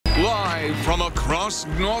Live from across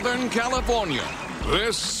Northern California,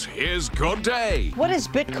 this is Good Day. What is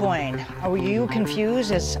Bitcoin? Are you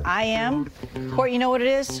confused as I am? Court, you know what it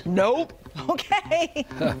is? Nope. Okay.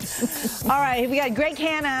 All right, we got Greg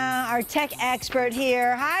Hanna, our tech expert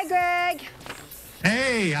here. Hi, Greg.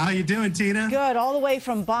 Hey, how you doing, Tina? Good, all the way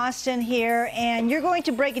from Boston here, and you're going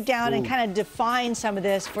to break it down and kind of define some of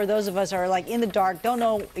this for those of us who are like in the dark, don't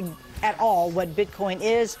know at all what Bitcoin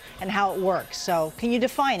is and how it works. So can you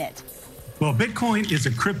define it? Well, Bitcoin is a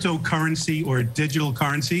cryptocurrency or a digital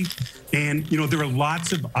currency. And, you know, there are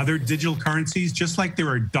lots of other digital currencies, just like there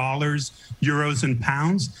are dollars, euros, and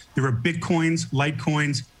pounds. There are Bitcoins,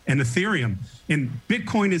 Litecoins, and Ethereum. And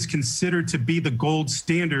Bitcoin is considered to be the gold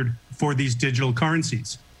standard for these digital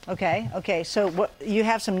currencies. Okay. So you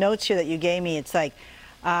have some notes here that you gave me. It's like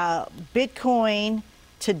Bitcoin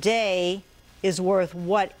today is worth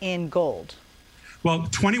what in gold? Well,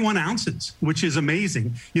 21 ounces, which is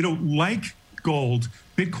amazing. You know, like gold,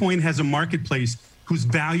 Bitcoin has a marketplace whose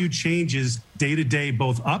value changes day to day,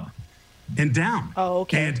 both up and down. Oh,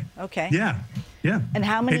 okay. And okay. Yeah. And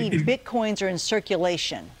how many Bitcoins are in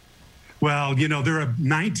circulation? Well, you know, there are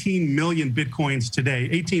 19 million Bitcoins today,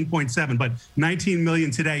 18.7, but 19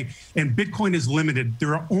 million today. And Bitcoin is limited.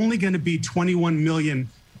 There are only going to be 21 million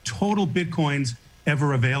total Bitcoins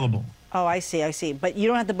ever available. Oh, I see. But you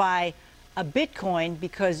don't have to buy a Bitcoin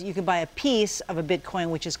because you can buy a piece of a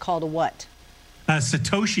Bitcoin, which is called a what?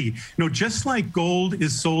 Satoshi. You know, just like gold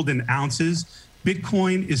is sold in ounces,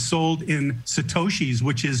 Bitcoin is sold in Satoshis,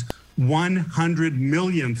 which is 100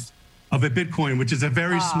 millionth of a Bitcoin, which is a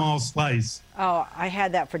very small slice. Oh, I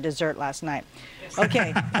had that for dessert last night.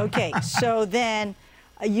 Okay. So then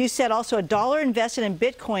you said also $1 invested in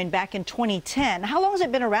Bitcoin back in 2010. How long has it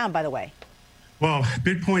been around, by the way? Well,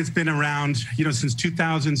 Bitcoin's been around, you know, since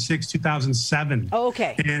 2006, 2007. Oh,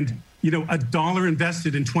 okay. And, you know, $1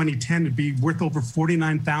 invested in 2010 would be worth over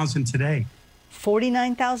 $49,000 today.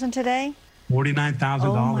 $49,000 today? $49,000.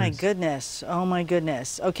 Oh my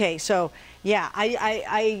goodness. Okay, so yeah,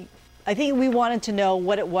 I think we wanted to know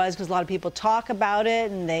what it was because a lot of people talk about it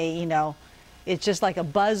and they, you know, it's just like a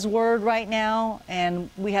buzzword right now and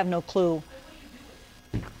we have no clue.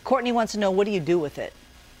 Courtney wants to know, what do you do with it?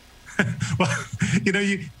 Well, you know,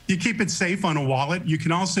 you keep it safe on a wallet. You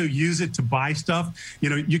can also use it to buy stuff. You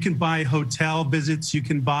know, you can buy hotel visits. You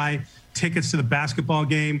can buy tickets to the basketball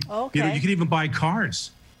game. Okay. You know, you can even buy cars.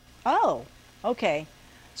 Oh, okay.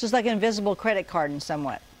 So it's like an invisible credit card in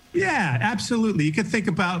somewhat. Yeah, absolutely. You can think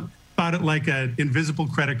about it like an invisible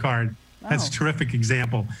credit card. That's a terrific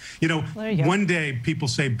example. You know, one day people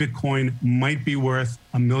say Bitcoin might be worth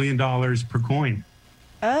 $1 million per coin.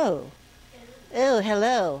 Oh,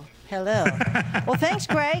 hello. Well, thanks,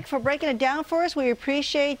 Greg, for breaking it down for us. We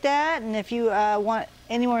appreciate that. And if you want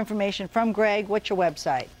any more information from Greg, what's your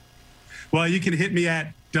website? Well, you can hit me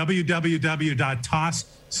at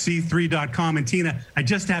www.tossc3.com. And Tina, I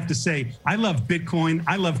just have to say, I love Bitcoin,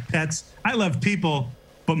 I love pets, I love people,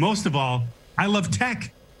 but most of all, I love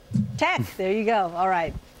tech. Tech, there you go. All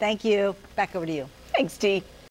right, thank you. Back over to you. Thanks, T.